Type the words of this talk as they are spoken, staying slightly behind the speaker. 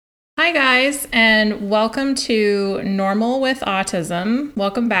Hi, guys, and welcome to Normal with Autism.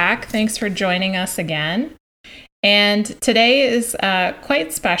 Welcome back. Thanks for joining us again. And today is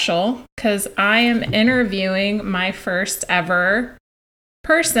quite special because I am interviewing my first ever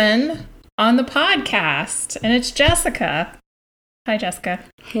person on the podcast, and it's Jessica. Hi, Jessica.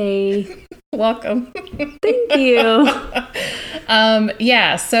 Hey. Welcome. Thank you.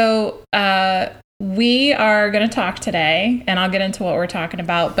 So we are going to talk today, and I'll get into what we're talking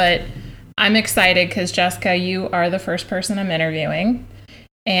about, but I'm excited because, Jessica, you are the first person I'm interviewing,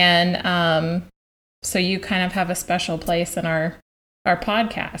 and so you kind of have a special place in our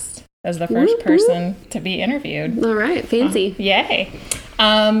podcast as the first person to be interviewed. All right, fancy. Yay.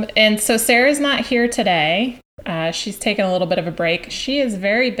 And so Sarah's not here today. She's taken a little bit of a break. She is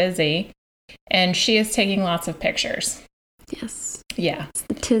very busy, and she is taking lots of pictures. Yes. Yeah.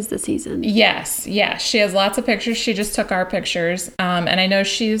 'Tis the season. Yes. Yeah. She has lots of pictures. She just took our pictures. And I know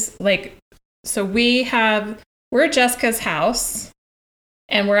she's like, so we're at Jessica's house,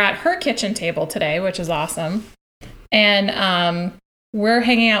 and we're at her kitchen table today, which is awesome. And we're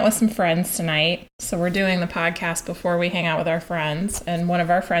hanging out with some friends tonight. So we're doing the podcast before we hang out with our friends. And one of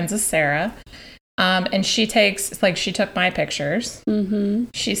our friends is Sarah. And she took my pictures. Mm-hmm.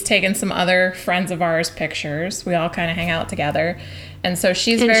 She's taken some other friends of ours pictures. We all kind of hang out together. And so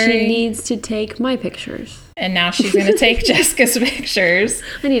she needs to take my pictures. And now she's going to take Jessica's pictures.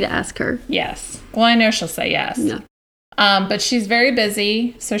 I need to ask her. Yes. Well, I know she'll say yes. Yeah. But she's very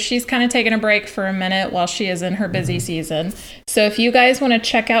busy. So she's kind of taking a break for a minute while she is in her busy season. So if you guys want to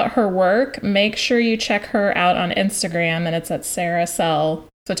check out her work, make sure you check her out on Instagram. And it's at Sarah Sell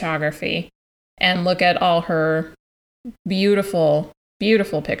Photography. And look at all her beautiful,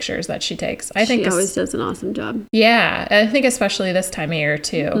 beautiful pictures that she takes. I think she always does an awesome job. Yeah, I think especially this time of year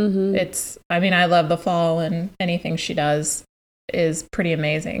too. Mm-hmm. I love the fall, and anything she does is pretty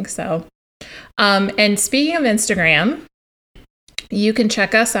amazing. So, and speaking of Instagram, you can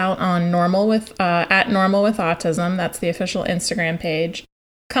check us out on at Normal with Autism. That's the official Instagram page.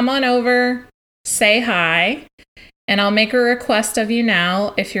 Come on over, say hi. And I'll make a request of you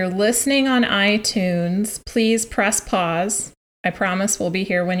now. If you're listening on iTunes, please press pause. I promise we'll be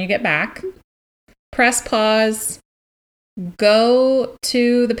here when you get back. Press pause. Go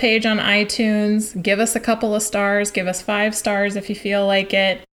to the page on iTunes. Give us a couple of stars. Give us 5 stars if you feel like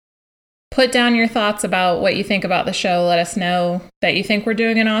it. Put down your thoughts about what you think about the show. Let us know that you think we're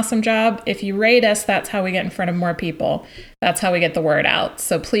doing an awesome job. If you rate us, that's how we get in front of more people. That's how we get the word out.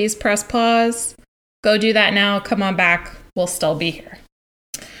 So please press pause. Go do that now. Come on back. We'll still be here.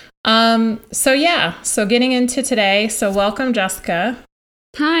 So getting into today. So welcome, Jessica.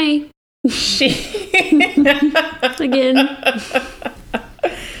 Hi. Again.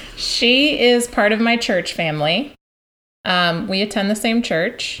 She is part of my church family. We attend the same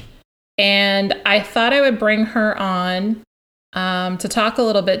church. And I thought I would bring her on to talk a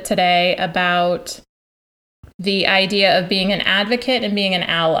little bit today about the idea of being an advocate and being an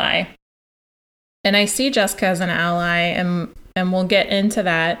ally. And I see Jessica as an ally, and we'll get into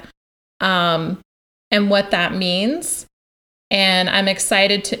that and what that means. And I'm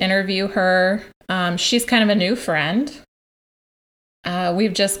excited to interview her. She's kind of a new friend.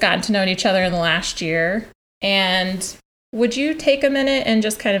 We've just gotten to know each other in the last year. And would you take a minute and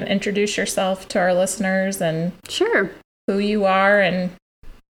just kind of introduce yourself to our listeners and Sure. Who you are and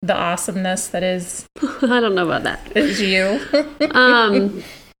the awesomeness that is I don't know about that. Is you.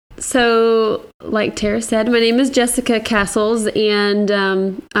 So, like Tara said, my name is Jessica Castles, and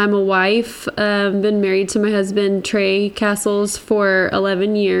I'm a wife. Been married to my husband, Trey Castles, for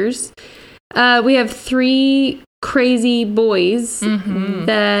 11 years. We have 3 crazy boys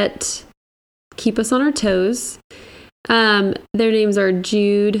that keep us on our toes. Their names are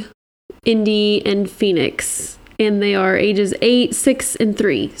Jude, Indy, and Phoenix, and they are ages 8, 6, and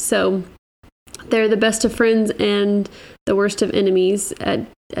 3. So they're the best of friends and the worst of enemies at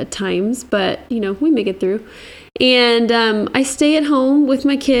times, but we make it through. And I stay at home with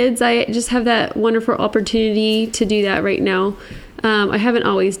my kids. I just have that wonderful opportunity to do that right now. I haven't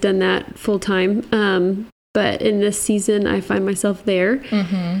always done that full time, but in this season I find myself there.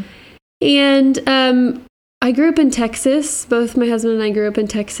 Mm-hmm. And I grew up in Texas. Both my husband and I grew up in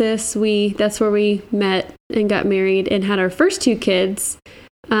Texas. That's where we met and got married and had our first 2 kids.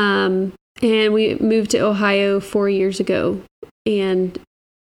 And we moved to Ohio 4 years ago. And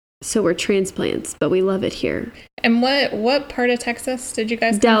so we're transplants, but we love it here. And what part of Texas did you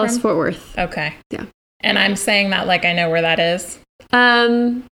guys come Dallas, from? Fort Worth. Okay. Yeah. And I'm saying that like I know where that is.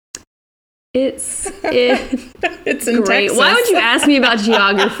 It's in great. Texas. Why would you ask me about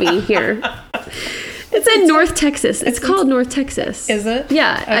geography here? It's in North Texas. It's called North Texas. Is it?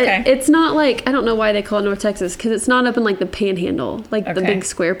 Yeah. Okay. It's not like, I don't know why they call it North Texas, because it's not up in like the panhandle, like the big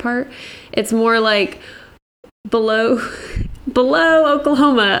square part. It's more like below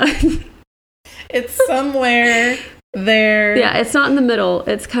Oklahoma. It's somewhere there. Yeah, it's not in the middle.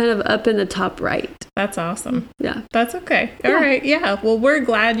 It's kind of up in the top right. That's awesome. Yeah. That's okay. All right. Yeah. Well, we're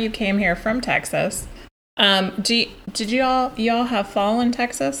glad you came here from Texas. Did y'all have fall in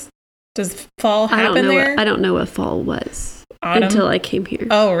Texas? Does fall happen there? I don't know what fall was. Autumn? Until I came here.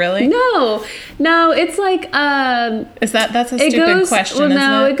 Oh, really? No, it's like that's a stupid question, well, no,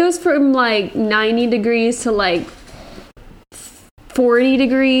 isn't it? It goes from like 90 degrees to like 40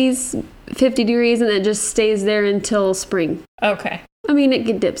 degrees, 50 degrees, and it just stays there until spring. Okay. I mean,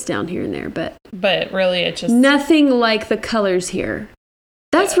 it dips down here and there, but really it just nothing like the colors here.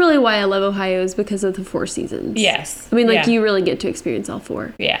 That's really why I love Ohio, is because of the 4 seasons. Yes. I mean, you really get to experience all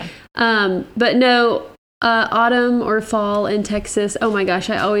 4. Yeah. But no, autumn or fall in Texas, oh my gosh,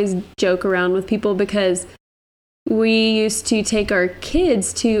 I always joke around with people because we used to take our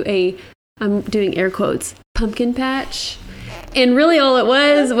kids to I'm doing air quotes, pumpkin patch. And really all it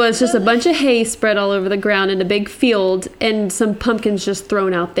was just a bunch of hay spread all over the ground in a big field and some pumpkins just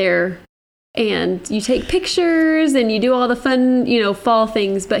thrown out there. And you take pictures and you do all the fun, fall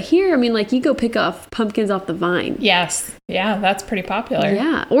things. But here, I mean, like, you go pick off pumpkins off the vine. Yes. Yeah, that's pretty popular.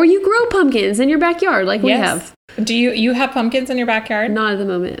 Yeah. Or you grow pumpkins in your backyard like we have. Do you have pumpkins in your backyard? Not at the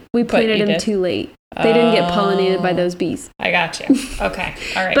moment. We planted them too late. They didn't get pollinated by those bees. I got you. Okay.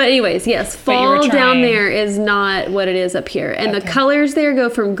 All right. But anyways, yes, fall down there is not what it is up here. And the colors there go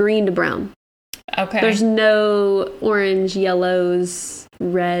from green to brown. Okay. There's no orange, yellows,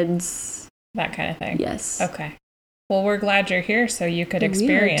 reds. That kind of thing. Yes. Okay. Well, we're glad you're here so you could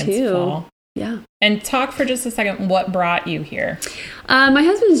experience fall. Yeah. And talk for just a second, what brought you here? My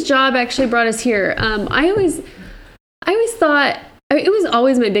husband's job actually brought us here. I always thought, it was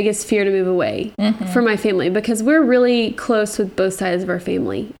always my biggest fear to move away from my family because we're really close with both sides of our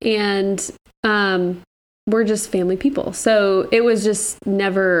family. And we're just family people. So it was just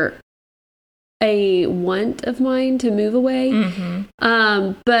never a want of mine to move away.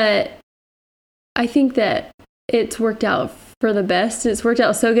 But I think that it's worked out for the best. It's worked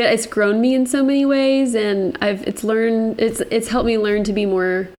out so good. It's grown me in so many ways, and it's helped me learn to be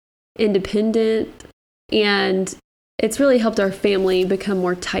more independent, and it's really helped our family become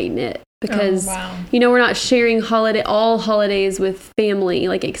more tight-knit because we're not sharing all holidays with family,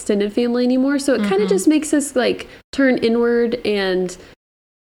 like extended family anymore. So it kind of just makes us like turn inward, and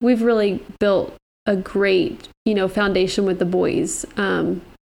we've really built a great, foundation with the boys.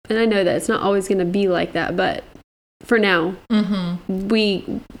 And I know that it's not always going to be like that, but for now, we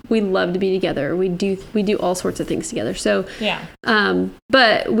love to be together. We do all sorts of things together. So yeah.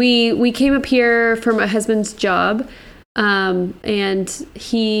 But we came up here for my husband's job, and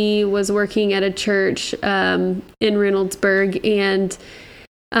he was working at a church in Reynoldsburg, and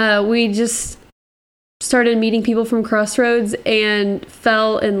we just started meeting people from Crossroads and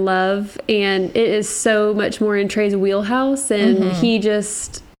fell in love. And it is so much more in Trey's wheelhouse, and he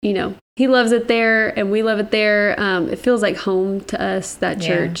just, he loves it there and we love it there. It feels like home to us, that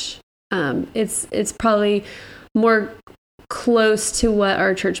church. It's probably more close to what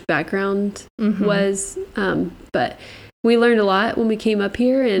our church background was. But we learned a lot when we came up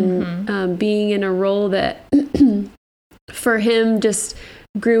here, and being in a role that for him just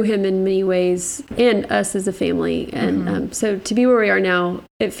grew him in many ways, and us as a family. And so to be where we are now,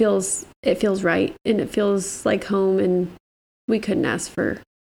 it feels right, and it feels like home, and we couldn't ask for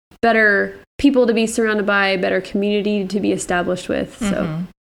better people to be surrounded by, better community to be established with. So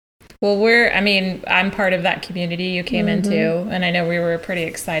well, I'm part of that community you came into, and I know we were pretty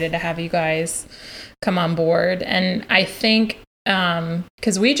excited to have you guys come on board. And I think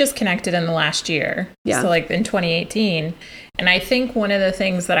because we just connected in the last year, so like in 2018, and I think one of the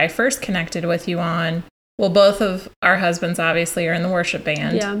things that I first connected with you on, well, both of our husbands obviously are in the worship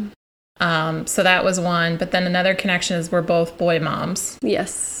band. So that was one, but then another connection is we're both boy moms.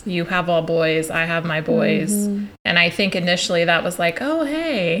 Yes. You have all boys, I have my boys. And I think initially that was like, oh,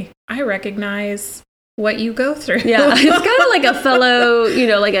 hey, I recognize what you go through. Yeah, it's kind of like a fellow,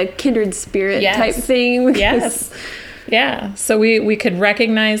 like a kindred spirit type thing. Yes. Yeah. So we could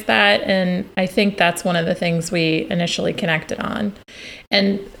recognize that. And I think that's one of the things we initially connected on.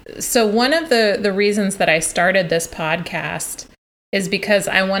 And so one of the reasons that I started this podcast is because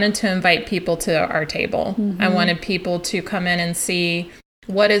I wanted to invite people to our table. I wanted people to come in and see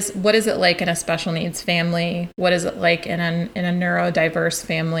what is it like in a special needs family? What is it like in a neurodiverse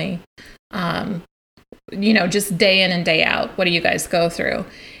family? Just day in and day out. What do you guys go through?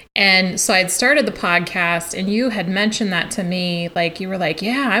 And so I'd started the podcast and you had mentioned that to me. Like, you were like,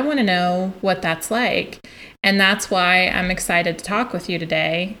 yeah, I want to know what that's like. And that's why I'm excited to talk with you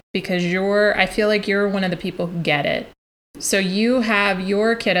today, because I feel like you're one of the people who get it. So you have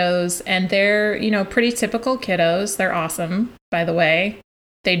your kiddos and they're, pretty typical kiddos. They're awesome, by the way.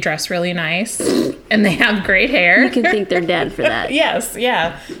 They dress really nice and they have great hair. You can thank their dad for that. Yes.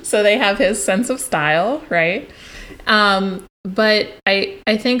 Yeah. So they have his sense of style, right? But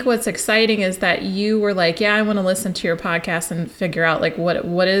I think what's exciting is that you were like, yeah, I want to listen to your podcast and figure out like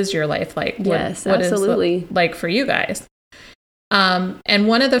what is your life like? Yes, what absolutely. Is like for you guys. And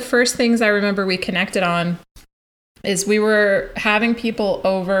one of the first things I remember we connected on is we were having people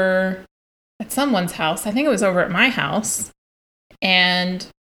over at someone's house. I think it was over at my house. And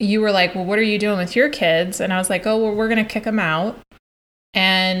you were like, well, what are you doing with your kids? And I was like, oh, well, we're going to kick them out.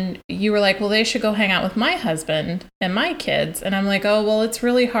 And you were like, well, they should go hang out with my husband and my kids. And I'm like, oh, well, it's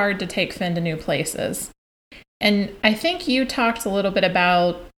really hard to take Finn to new places. And I think you talked a little bit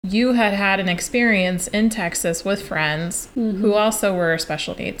about you had an experience in Texas with friends who also were a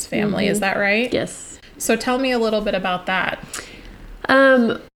special needs family. Is that right? Yes. So tell me a little bit about that.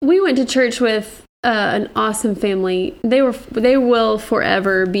 We went to church with an awesome family. They will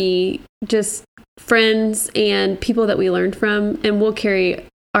forever be just friends and people that we learned from, and we'll carry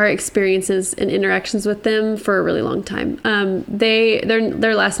our experiences and interactions with them for a really long time.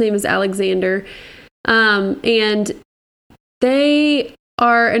 Their last name is Alexander, and they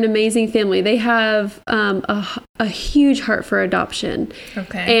are an amazing family. They have a huge heart for adoption.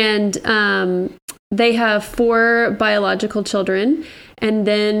 Okay. And they have 4 biological children, and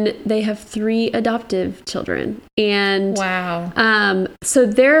then they have 3 adoptive children. And wow. So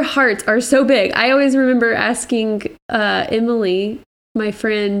their hearts are so big. I always remember asking Emily, my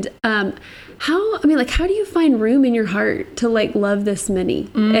friend, how do you find room in your heart to like love this many?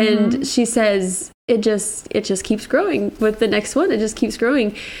 And she says it just keeps growing. With the next one, it just keeps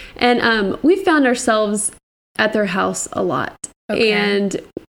growing. And we found ourselves at their house a lot. Okay. And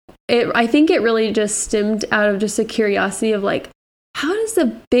I think it really just stemmed out of just a curiosity of like, how does a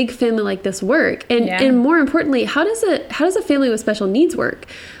big family like this work? And more importantly, how does a family with special needs work?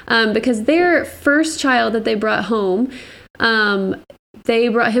 Because their first child that they brought home, they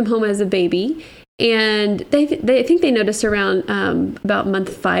brought him home as a baby, and they think they noticed around about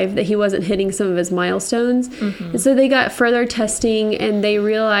month 5 that he wasn't hitting some of his milestones. And so they got further testing, and they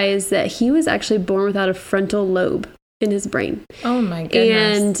realized that he was actually born without a frontal lobe in his brain. Oh my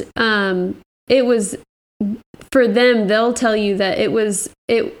goodness. And it was, for them, they'll tell you that it was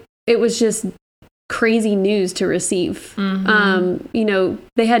just crazy news to receive.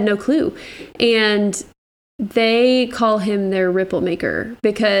 They had no clue. And they call him their ripple maker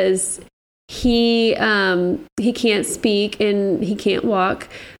because he can't speak and he can't walk,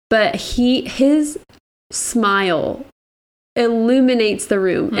 but his smile illuminates the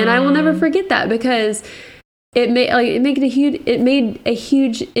room. And I will never forget that, because it made a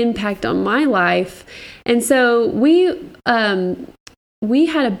huge impact on my life. And so we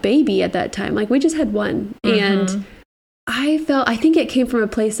had a baby at that time. Like, we just had one. And I think it came from a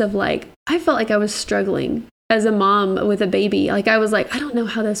place of like, I felt like I was struggling as a mom with a baby. Like, I was like, I don't know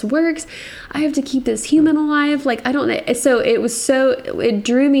how this works. I have to keep this human alive. Like, I don't know. So it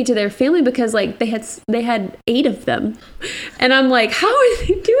drew me to their family, because like they had 8 of them. And I'm like, how are they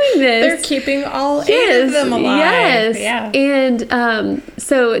doing this? They're keeping all 8 of them alive. Yes. Yeah. And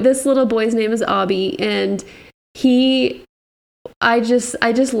so this little boy's name is Abby, and I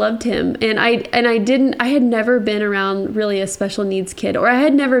just loved him. And I had never been around really a special needs kid, or I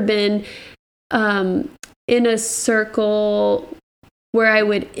had never been in a circle where I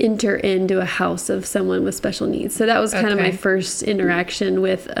would enter into a house of someone with special needs. So that was kind of my first interaction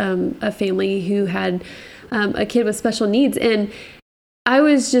with a family who had a kid with special needs. And I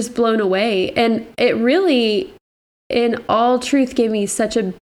was just blown away. And it really, in all truth, gave me such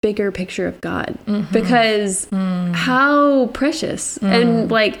a bigger picture of God, because how precious and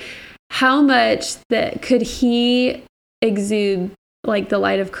like how much that could he exude like the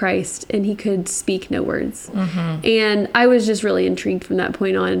light of Christ, and he could speak no words. And I was just really intrigued from that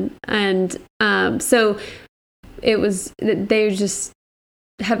point on. And so it was, they just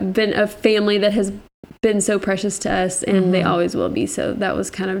have been a family that has been so precious to us, and they always will be. So that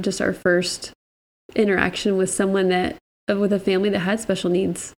was kind of just our first interaction with with a family that had special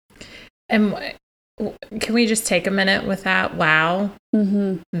needs. And can we just take a minute with that? Wow.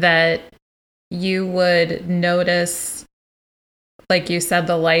 That you would notice, like you said,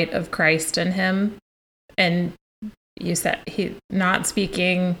 the light of Christ in him, and you said he not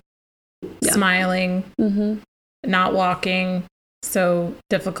speaking, smiling, not walking, so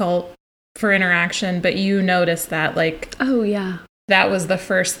difficult for interaction, but you noticed that, like, oh yeah, that was the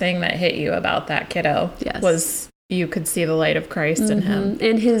first thing that hit you about that kiddo. Yes. Was you could see the light of Christ in him.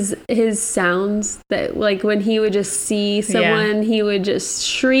 And his sounds, that like when he would just see someone, he would just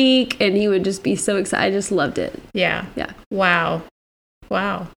shriek and he would just be so excited. I just loved it. Yeah. Yeah. Wow.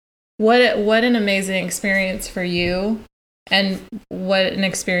 What an amazing experience for you, and what an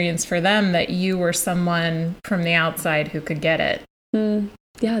experience for them that you were someone from the outside who could get it.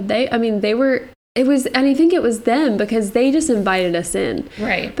 Yeah, they were, and I think it was them because they just invited us in.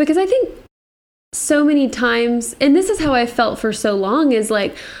 Right. Because I think so many times, and this is how I felt for so long, is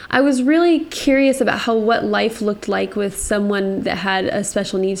like I was really curious about what life looked like with someone that had a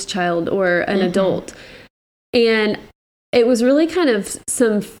special needs child or an adult. And it was really kind of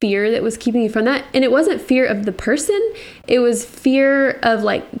some fear that was keeping me from that. And it wasn't fear of the person. It was fear of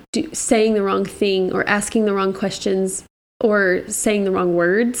like saying the wrong thing or asking the wrong questions or saying the wrong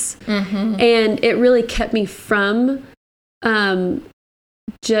words. And it really kept me from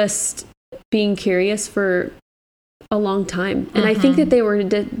just being curious for a long time. And I think that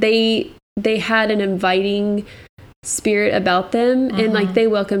they had an inviting spirit about them, and like they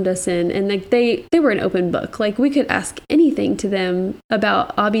welcomed us in, and like they were an open book. Like we could ask anything to them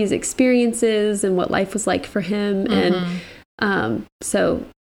about Abby's experiences and what life was like for him. And so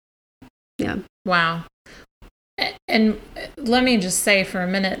yeah. Wow. And let me just say for a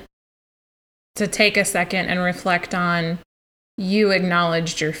minute, to take a second and reflect on, you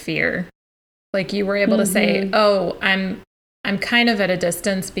acknowledged your fear. Like you were able to say, oh, I'm kind of at a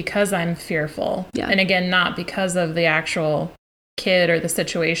distance because I'm fearful. Yeah. And again, not because of the actual kid or the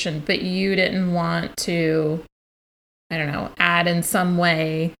situation, but you didn't want to, I don't know, add in some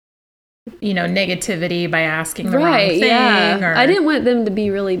way, negativity by asking the wrong thing. Yeah. I didn't want them to be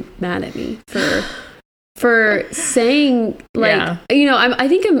really mad at me for saying like, I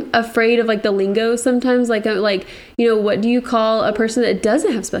think I'm afraid of like the lingo sometimes, like what do you call a person that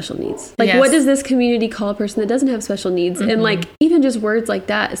doesn't have special needs? Like, what does this community call a person that doesn't have special needs? And like, even just words like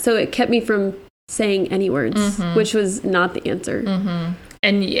that. So it kept me from saying any words, which was not the answer.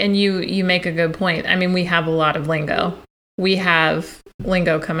 And you make a good point. I mean, we have a lot of lingo. We have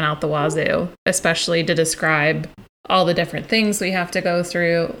lingo coming out the wazoo, especially to describe all the different things we have to go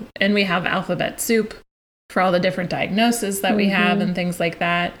through. And we have alphabet soup for all the different diagnoses that we have and things like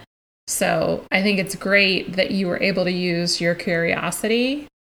that. So I think it's great that you were able to use your curiosity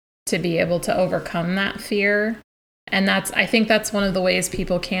to be able to overcome that fear. And I think that's one of the ways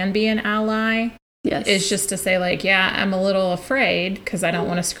people can be an ally. Yes. Is just to say like, yeah, I'm a little afraid because I don't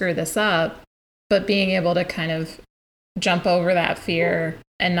want to screw this up, but being able to kind of jump over that fear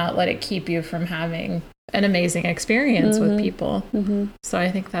and not let it keep you from having an amazing experience with people. So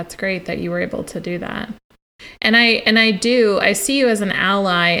I think that's great that you were able to do that. And I see you as an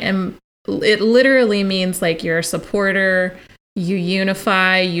ally, and it literally means like you're a supporter, you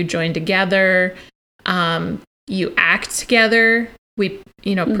unify, you join together, you act together, we,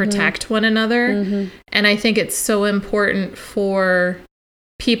 protect one another. And I think it's so important for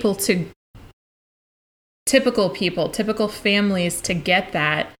typical families to get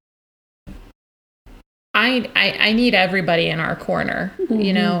that. I need everybody in our corner.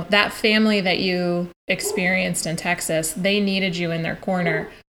 That family that you experienced in Texas, they needed you in their corner,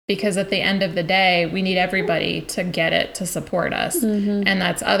 because at the end of the day, we need everybody to get it, to support us. And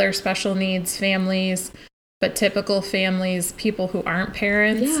that's other special needs families, but typical families, people who aren't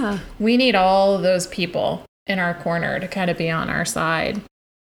parents. Yeah. We need all of those people in our corner to kind of be on our side.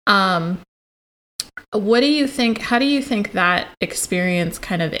 What do you think? How do you think that experience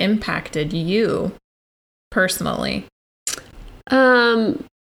kind of impacted you personally?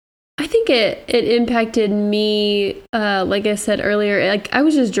 I think it impacted me, like I said earlier, like I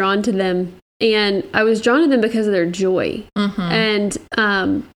was just drawn to them, and I was drawn to them because of their joy. And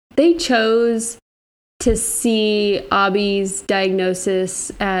they chose to see Abby's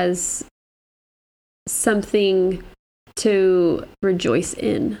diagnosis as something to rejoice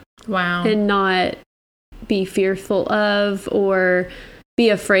in. Wow. And not be fearful of or be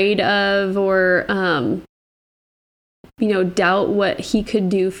afraid of or doubt what he could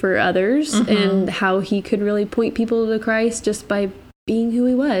do for others and how he could really point people to Christ just by being who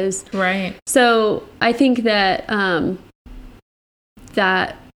he was. Right. So I think that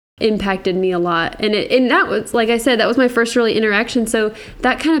that impacted me a lot. And that was, like I said, that was my first really interaction. So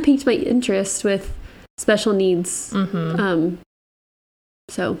that kind of piqued my interest with special needs. And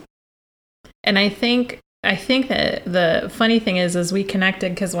I think that the funny thing is we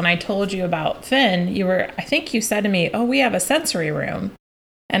connected because when I told you about Finn, I think you said to me, oh, we have a sensory room.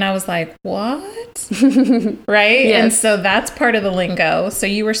 And I was like, what? Right? Yes. And so that's part of the lingo. So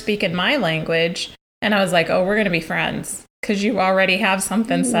you were speaking my language, and I was like, oh, we're going to be friends because you already have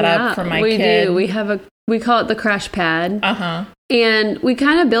something set up for my kid. We do. We call it the crash pad. Uh-huh. And we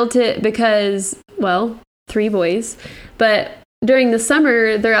kind of built it because, well, 3 boys, but during the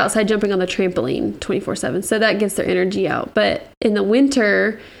summer, they're outside jumping on the trampoline 24/7. So that gets their energy out. But in the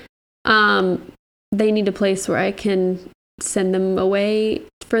winter, they need a place where I can send them away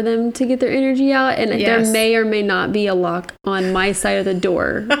for them to get their energy out. And there may or may not be a lock on my side of the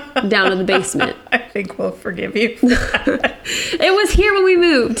door down in the basement. I think we'll forgive you for that. It was here when we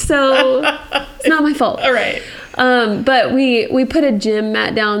moved, so it's not my fault. All right. But we put a gym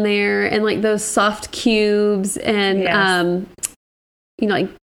mat down there and like those soft cubes and, like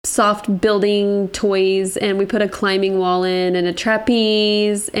soft building toys, and we put a climbing wall in and a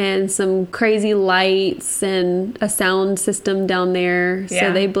trapeze and some crazy lights and a sound system down there. Yeah.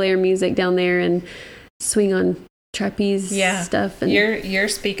 So they blare music down there and swing on trapeze stuff. And you're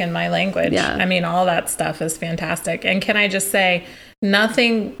speaking my language. Yeah. I mean, all that stuff is fantastic. And can I just say,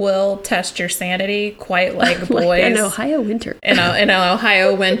 nothing will test your sanity quite like boys. Like an Ohio winter. In an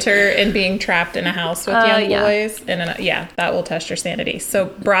Ohio winter and being trapped in a house with young boys. That will test your sanity. So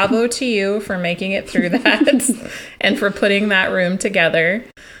bravo to you for making it through that and for putting that room together.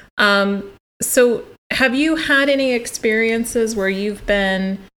 So have you had any experiences where you've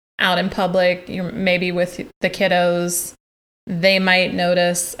been out in public, maybe with the kiddos, they might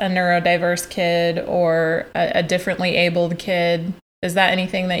notice a neurodiverse kid or a differently abled kid? Is that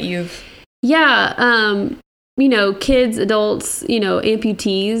anything that you've... Yeah. Kids, adults,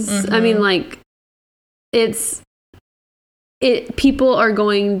 amputees. Mm-hmm. I mean, like, people are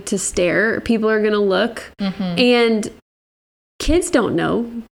going to stare. People are going to look. Mm-hmm. And kids don't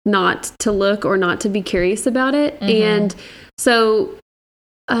know not to look or not to be curious about it. Mm-hmm. And so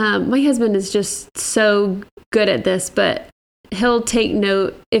my husband is just so good at this, but he'll take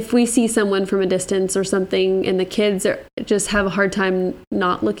note if we see someone from a distance or something and the kids just have a hard time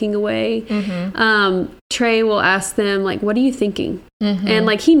not looking away. Mm-hmm. Trey will ask them, like, what are you thinking? Mm-hmm. And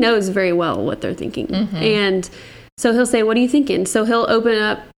like, he knows very well what they're thinking. Mm-hmm. And so he'll say, what are you thinking? So he'll open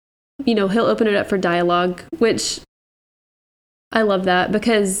it up for dialogue, which I love that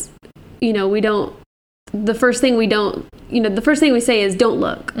because, the first thing we say is don't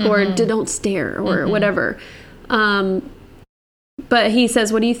look mm-hmm. or don't stare or mm-hmm. whatever. But he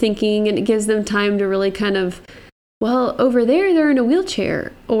says, what are you thinking? And it gives them time to really kind of, well, over there, they're in a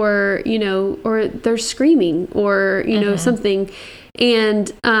wheelchair or, or they're screaming or, mm-hmm. something.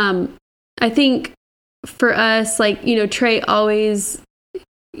 And I think for us, like, Trey always,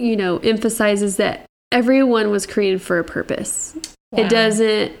 emphasizes that everyone was created for a purpose. Wow. It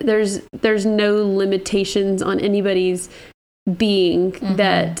doesn't, there's no limitations on anybody's being mm-hmm.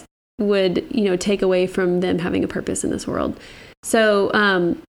 that would, take away from them having a purpose in this world. So,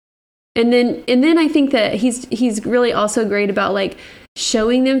 and then I think that he's really also great about like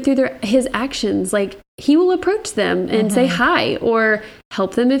showing them through his actions. Like he will approach them and mm-hmm. say hi or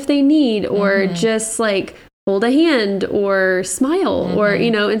help them if they need, or mm-hmm. just like hold a hand or smile mm-hmm. or,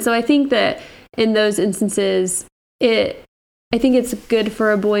 and so I think that in those instances, I think it's good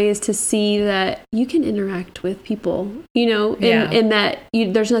for boys to see that you can interact with people, and that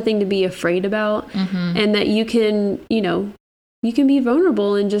there's nothing to be afraid about mm-hmm. and that you can, you can be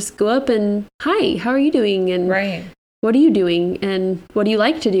vulnerable and just go up and, hi, how are you doing? And right. What are you doing? And what do you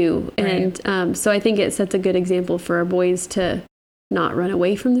like to do? Right. And so I think it sets a good example for our boys to not run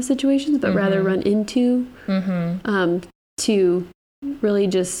away from the situations, but mm-hmm. rather run into, mm-hmm. To really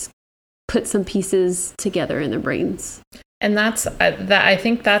just put some pieces together in their brains. And that's I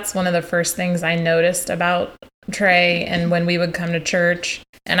think that's one of the first things I noticed about Trey. And when we would come to church,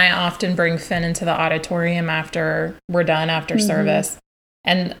 and I often bring Finn into the auditorium after we're done after mm-hmm. service.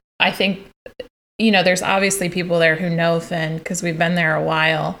 And I think, there's obviously people there who know Finn because we've been there a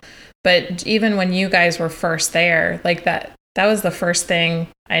while. But even when you guys were first there, like that was the first thing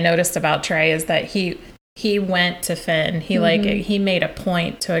I noticed about Trey is that he went to Finn. He mm-hmm. He made a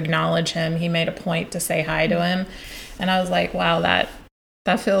point to acknowledge him. He made a point to say hi to him. And I was like, wow, that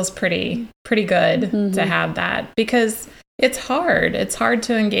feels pretty good mm-hmm. to have that, because it's hard. It's hard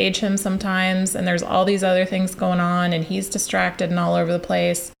to engage him sometimes. And there's all these other things going on and he's distracted and all over the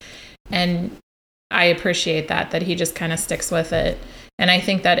place. And I appreciate that he just kind of sticks with it. And I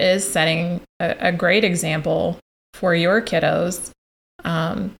think that is setting a great example for your kiddos.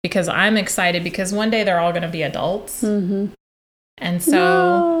 Because I'm excited because one day they're all going to be adults. Mm-hmm. And so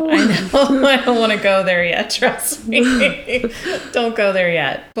no. I know I don't want to go there yet. Trust me. Don't go there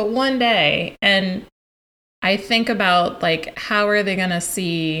yet. But one day, and I think about like, how are they going to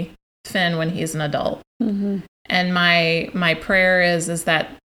see Finn when he's an adult? Mm-hmm. And my prayer is that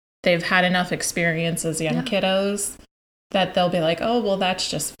they've had enough experience as young kiddos that they'll be like, oh, well, that's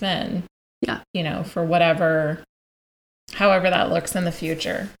just Finn. Yeah. You know, for however that looks in the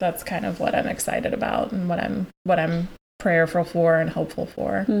future. That's kind of what I'm excited about and what I'm prayerful for and hopeful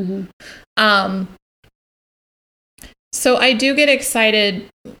for. Mm-hmm. So I do get excited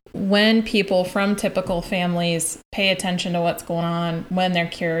when people from typical families pay attention to what's going on, when they're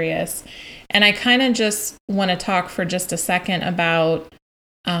curious. And I kind of just want to talk for just a second about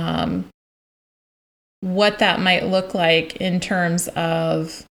what that might look like in terms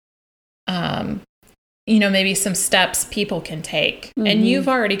of, maybe some steps people can take. Mm-hmm. And you've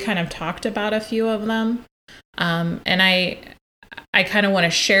already kind of talked about a few of them. And I kind of want to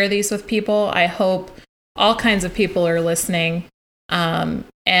share these with people. I hope all kinds of people are listening. And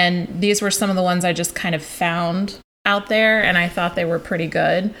these were some of the ones I just kind of found out there, and I thought they were pretty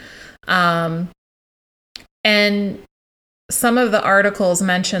good. And some of the articles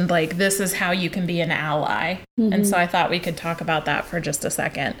mentioned, like, this is how you can be an ally. Mm-hmm. And so I thought we could talk about that for just a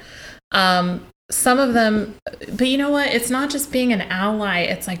second. Some of them, but you know what? It's not just being an ally.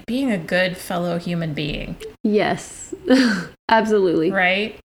 It's like being a good fellow human being. Yes, absolutely.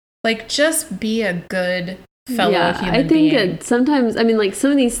 Right? Like, just be a good fellow human being. I think that sometimes, like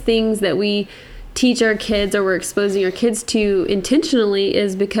some of these things that we teach our kids or we're exposing our kids to intentionally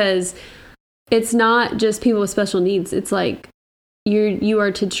is because it's not just people with special needs. It's like you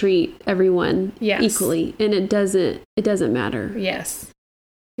are to treat everyone equally, and it doesn't matter. Yes.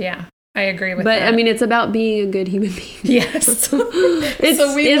 Yeah. I agree with that. But it's about being a good human being. Yes.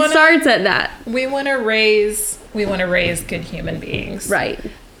 It starts at that. We want to raise good human beings. Right.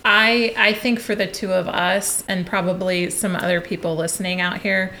 I think for the two of us and probably some other people listening out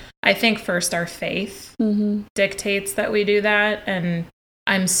here, I think first our faith dictates that we do that. And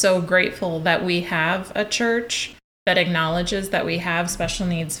I'm so grateful that we have a church that acknowledges that we have special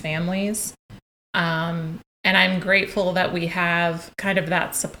needs families. And I'm grateful that we have kind of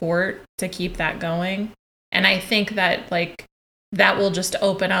that support to keep that going. And I think that that will just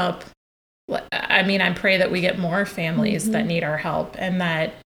open up. I pray that we get more families that need our help, and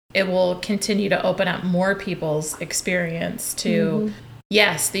that it will continue to open up more people's experience to,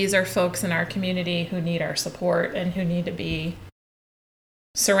 yes, these are folks in our community who need our support and who need to be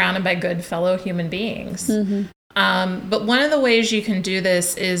surrounded by good fellow human beings. But one of the ways you can do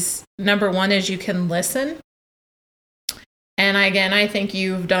this is, number one, is you can listen. And again, I think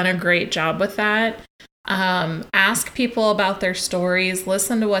you've done a great job with that. Ask people about their stories,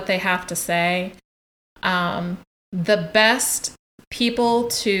 listen to what they have to say. The best people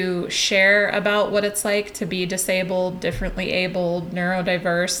to share about what it's like to be disabled, differently abled,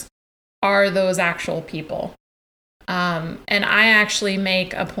 neurodiverse are those actual people. And I actually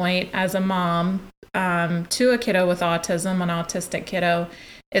make a point as a mom to a kiddo with autism, an autistic kiddo,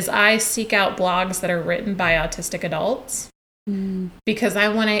 is I seek out blogs that are written by autistic adults. Because I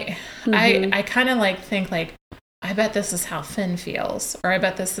want to, I kind of think I bet this is how Finn feels, or I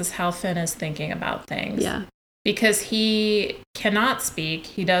bet this is how Finn is thinking about things. Yeah. Because he cannot speak.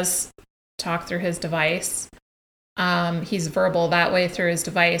 He does talk through his device. He's verbal that way through his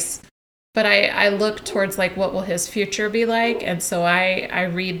device. But I look towards what will his future be like? And so I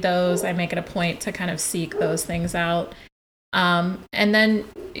read those. I make it a point to kind of seek those things out. And then,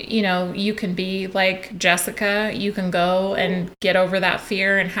 you can be like Jessica. You can go and get over that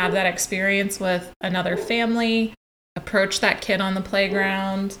fear and have that experience with another family, approach that kid on the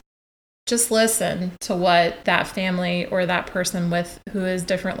playground. Just listen to what that family or that person who is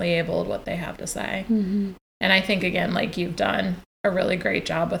differently abled, what they have to say. And I think, again, you've done a really great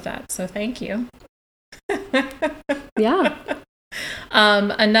job with that. So thank you. Yeah.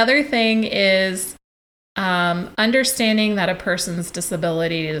 Another thing is understanding that a person's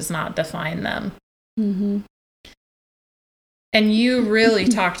disability does not define them. And you really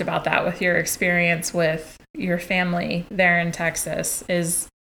talked about that with your experience with your family there in Texas.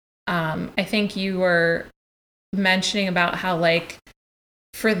 I think you were mentioning about how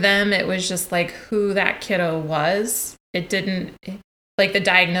for them it was just who that kiddo was. It didn't, the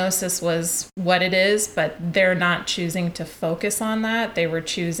diagnosis was what it is, but they're not choosing to focus on that. They were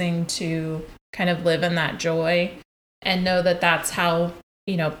choosing to kind of live in that joy and know that that's how,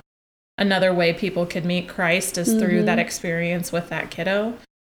 another way people could meet Christ is through that experience with that kiddo.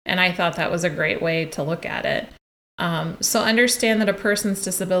 And I thought that was a great way to look at it. So understand that a person's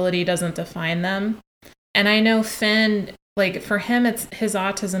disability doesn't define them. And I know Finn, for him, his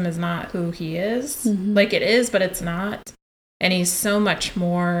autism is not who he is. It is, but it's not. And he's so much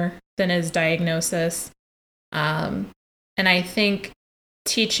more than his diagnosis. And I think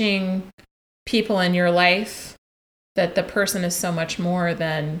teaching people in your life that the person is so much more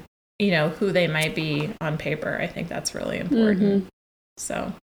than, who they might be on paper. I think that's really important.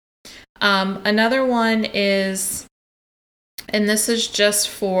 So, another one is, and this is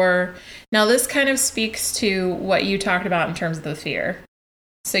just now this kind of speaks to what you talked about in terms of the fear.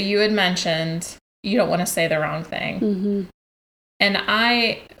 So you had mentioned you don't want to say the wrong thing.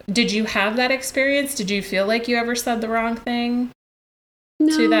 And did you have that experience? Did you feel like you ever said the wrong thing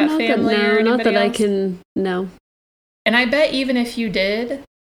to that family or anybody not that else? I can, no. And I bet even if you did,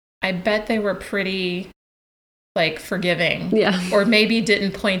 I bet they were pretty forgiving. Yeah. Or maybe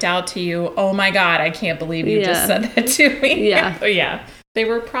didn't point out to you, oh my God, I can't believe you just said that to me. Yeah. Yeah. They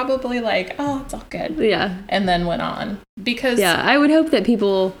were probably like, oh, it's all good. Yeah. And then went on. Because I would hope that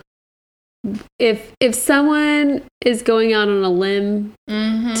people, if someone is going out on a limb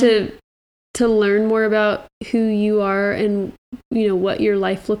to learn more about who you are and, what your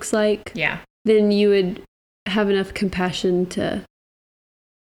life looks like, then you would have enough compassion to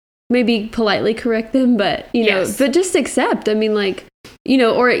maybe politely correct them, but, but just accept. I mean,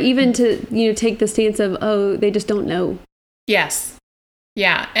 or even to, take the stance of, oh, they just don't know. Yes.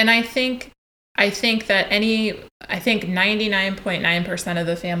 Yeah. And I think that 99.9% of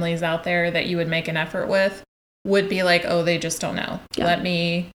the families out there that you would make an effort with would be like, oh, they just don't know. Yeah.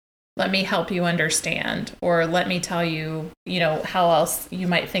 Let me help you understand, or let me tell you, how else you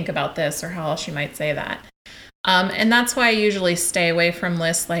might think about this, or how else you might say that. And that's why I usually stay away from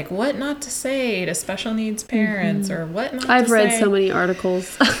lists like what not to say to special needs parents or what not to say. I've read so many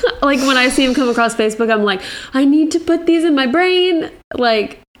articles. When I see them come across Facebook, I'm like, I need to put these in my brain.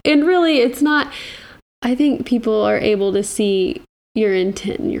 And really it's not, I think people are able to see your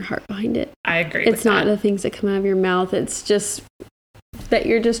intent and your heart behind it. I agree. It's not the things that come out of your mouth. It's just that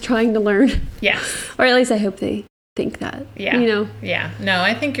you're just trying to learn. Yes. Or at least I hope they think that. Yeah. Yeah. No,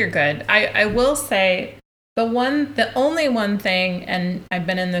 I think you're good. I will say, the only one thing, and I've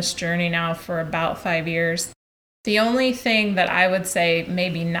been in this journey now for about 5 years, the only thing that I would say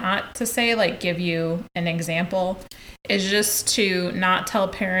maybe not to say, give you an example, is just to not tell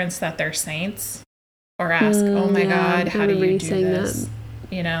parents that they're saints or ask, oh my God, how do you do this?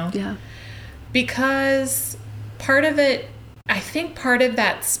 That. Yeah. Because I think part of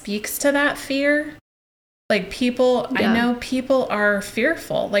that speaks to that fear. I know people are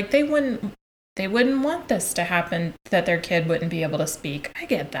fearful. They wouldn't want this to happen, that their kid wouldn't be able to speak. I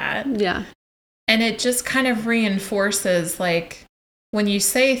get that. Yeah. And it just kind of reinforces, when you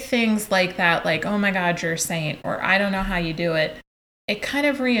say things like that, oh my God, you're a saint, or I don't know how you do it. It kind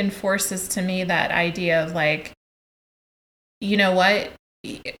of reinforces to me that idea of you know what?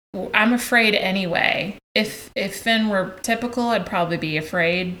 I'm afraid anyway. If Finn were typical, I'd probably be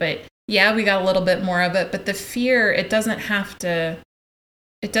afraid. But yeah, we got a little bit more of it. But the fear, it doesn't have to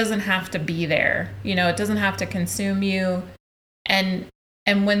be there. It doesn't have to consume you. And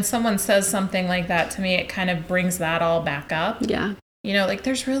when someone says something like that to me, it kind of brings that all back up. Yeah.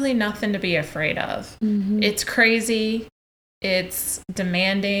 There's really nothing to be afraid of. It's crazy. It's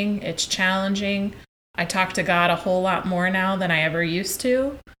demanding. It's challenging. I talk to God a whole lot more now than I ever used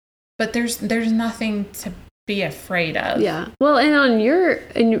to. But there's nothing to be afraid of. Yeah. Well, and on your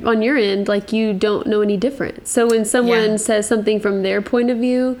end, you don't know any different. So when someone says something from their point of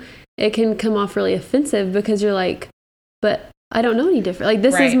view, it can come off really offensive because you're like, but I don't know any different.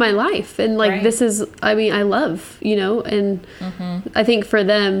 This is my life. And this is, I love, and I think for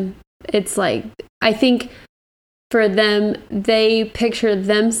them, it's I think for them, they picture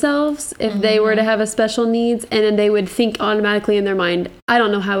themselves if they were to have a special needs, and then they would think automatically in their mind, I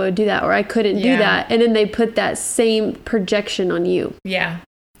don't know how I would do that, or I couldn't do that. And then they put that same projection on you. Yeah.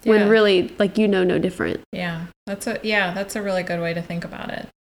 When really, no different. Yeah. That's a really good way to think about it.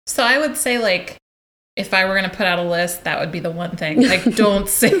 So I would say, if I were going to put out a list, that would be the one thing. Don't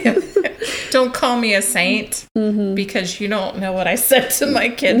don't call me a saint because you don't know what I said to my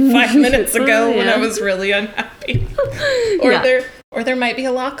kid 5 minutes ago when I was really unhappy. Or there might be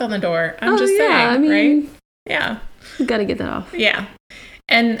a lock on the door. I'm just saying, right? Yeah. You got to get that off. Yeah.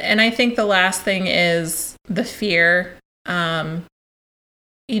 And I think the last thing is the fear. And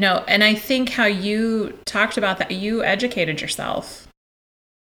I think how you talked about that, you educated yourself.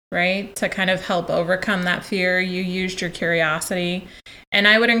 Right? To kind of help overcome that fear, you used your curiosity. And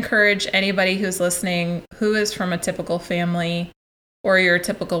I would encourage anybody who's listening, who is from a typical family or you're a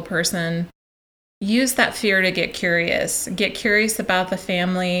typical person, use that fear to get curious. Get curious about the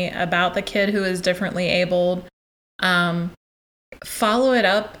family, about the kid who is differently abled. Follow it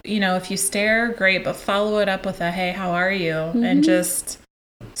up. If you stare, great, but follow it up with a, hey, how are you? And just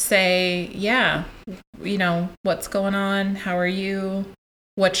say, yeah, what's going on? How are you?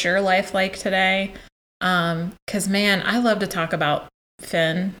 What's your life like today? 'Cause man, I love to talk about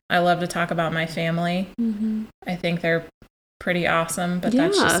Finn. I love to talk about my family. Mm-hmm. I think they're pretty awesome, but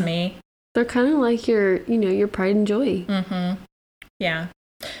that's just me. They're kind of like your pride and joy. Mm-hmm. Yeah.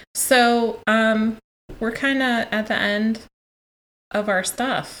 So, we're kind of at the end of our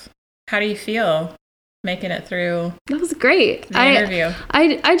stuff. How do you feel making it through? That was great. The interview.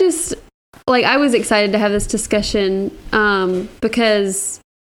 I just, I was excited to have this discussion, because,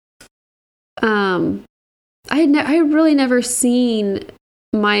 I had really never seen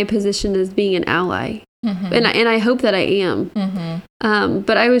my position as being an ally. Mm-hmm. And I hope that I am. Mm-hmm.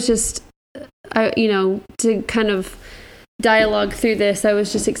 But I was just, to kind of dialogue through this, I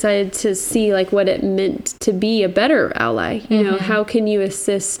was just excited to see what it meant to be a better ally. Mm-hmm. How can you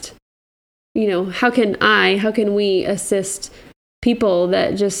assist, how can we assist people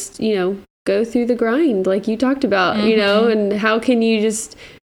that just, go through the grind like you talked about, mm-hmm. And how can you just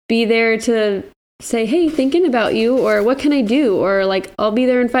be there to say, hey, thinking about you, or what can I do? Or I'll be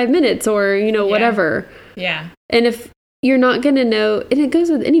there in 5 minutes, or, whatever. Yeah. And if you're not going to know, and it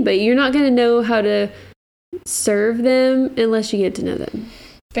goes with anybody, you're not going to know how to serve them unless you get to know them.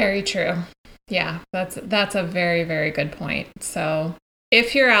 Very true. Yeah, that's a very, very good point. So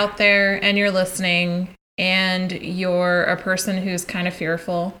if you're out there and you're listening and you're a person who's kind of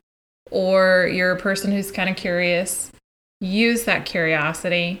fearful, or you're a person who's kind of curious, use that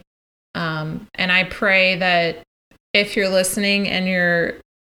curiosity. And I pray that if you're listening and you're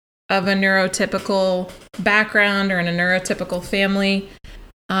of a neurotypical background or in a neurotypical family,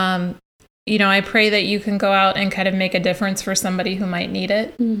 I pray that you can go out and kind of make a difference for somebody who might need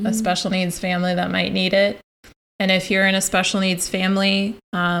it, mm-hmm. a special needs family that might need it. And if you're in a special needs family,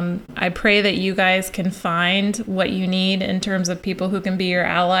 I pray that you guys can find what you need in terms of people who can be your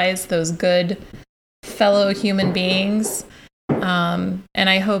allies, those good fellow human beings. And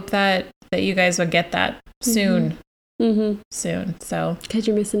I hope that you guys would get that soon. Mm-hmm. Soon. So, because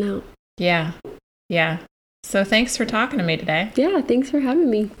you're missing out. Yeah. Yeah. So thanks for talking to me today. Yeah. Thanks for having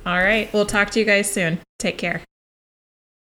me. All right. We'll talk to you guys soon. Take care.